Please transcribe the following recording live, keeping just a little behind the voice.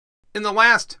In the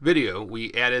last video,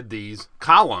 we added these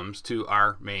columns to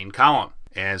our main column.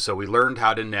 And so we learned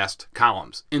how to nest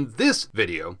columns. In this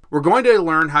video, we're going to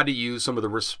learn how to use some of the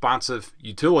responsive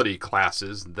utility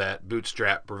classes that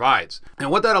Bootstrap provides.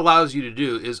 And what that allows you to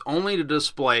do is only to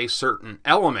display certain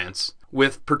elements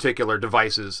with particular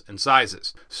devices and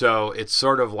sizes. So it's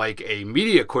sort of like a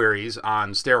media queries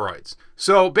on steroids.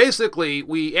 So basically,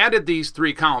 we added these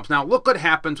three columns. Now look what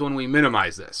happens when we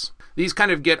minimize this. These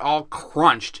kind of get all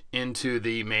crunched into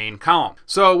the main column.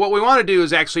 So what we want to do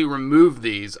is actually remove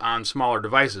these on smaller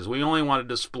devices. We only want to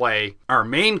display our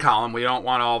main column. We don't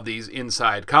want all of these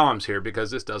inside columns here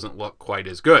because this doesn't look quite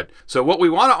as good. So what we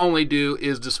want to only do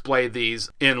is display these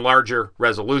in larger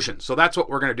resolution. So that's what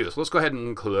we're going to do. So let's go ahead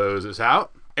and close this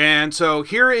out. And so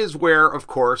here is where, of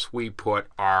course, we put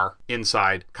our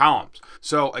inside columns.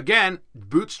 So again,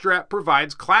 Bootstrap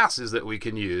provides classes that we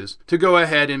can use to go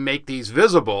ahead and make these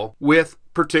visible with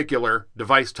particular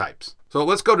device types. So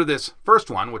let's go to this first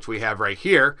one, which we have right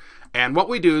here. And what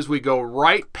we do is we go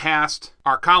right past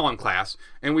our column class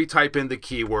and we type in the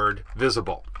keyword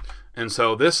visible. And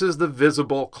so this is the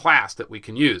visible class that we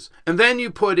can use. And then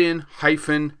you put in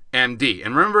 -MD.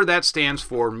 And remember, that stands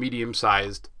for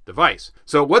medium-sized device.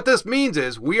 So what this means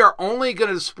is we are only going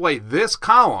to display this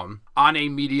column on a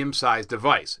medium-sized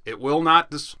device. It will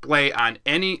not display on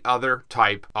any other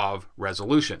type of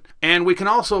resolution. And we can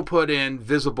also put in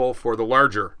visible for the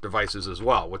larger devices as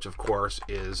well, which of course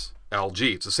is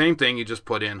LG. It's the same thing, you just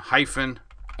put in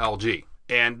 -LG.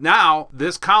 And now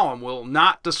this column will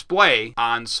not display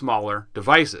on smaller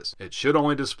devices. It should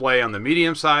only display on the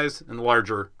medium-sized and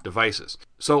larger devices.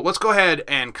 So let's go ahead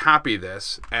and copy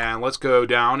this, and let's go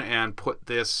down and put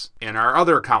this in our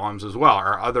other columns as well,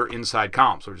 our other inside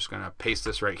columns. So we're just going to paste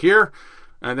this right here,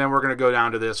 and then we're going to go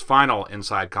down to this final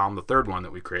inside column, the third one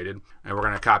that we created, and we're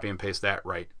going to copy and paste that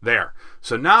right there.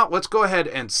 So now let's go ahead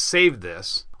and save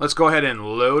this. Let's go ahead and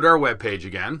load our web page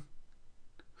again.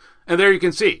 And there you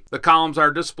can see the columns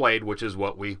are displayed, which is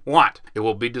what we want. It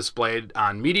will be displayed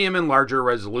on medium and larger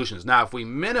resolutions. Now, if we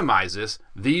minimize this,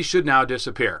 these should now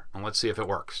disappear. And let's see if it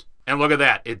works. And look at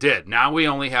that, it did. Now we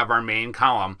only have our main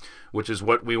column, which is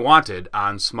what we wanted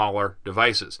on smaller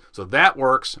devices. So that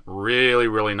works really,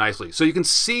 really nicely. So you can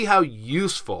see how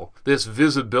useful this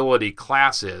visibility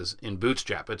class is in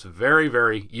Bootstrap. It's very,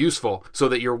 very useful so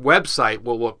that your website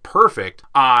will look perfect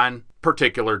on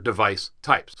particular device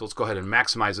types. So let's go ahead and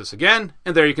maximize this again.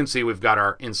 And there you can see we've got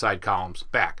our inside columns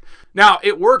back. Now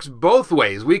it works both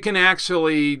ways. We can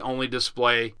actually only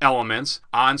display elements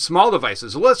on small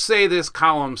devices. So let's say this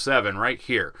column 7 right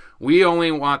here. We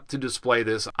only want to display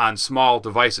this on small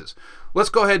devices. Let's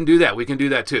go ahead and do that. We can do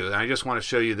that too. And I just want to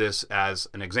show you this as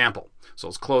an example. So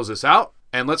let's close this out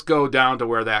and let's go down to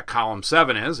where that column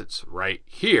 7 is. It's right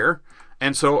here.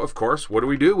 And so of course, what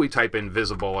do? We type in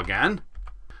visible again.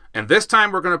 And this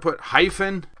time we're going to put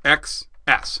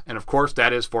 -XS. And of course,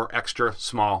 that is for extra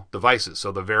small devices.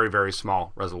 So the very, very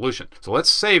small resolution. So let's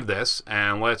save this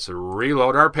and let's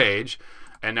reload our page.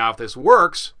 And now if this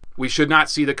works, we should not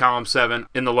see the column 7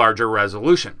 in the larger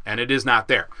resolution. And it is not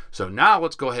there. So now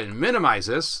let's go ahead and minimize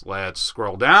this. Let's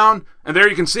scroll down. And there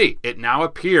you can see it now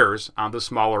appears on the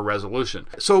smaller resolution.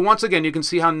 So once again, you can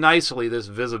see how nicely this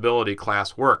visibility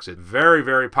class works. It's very,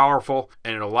 very powerful,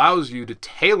 and it allows you to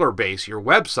tailor base your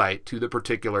website to the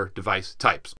particular device types.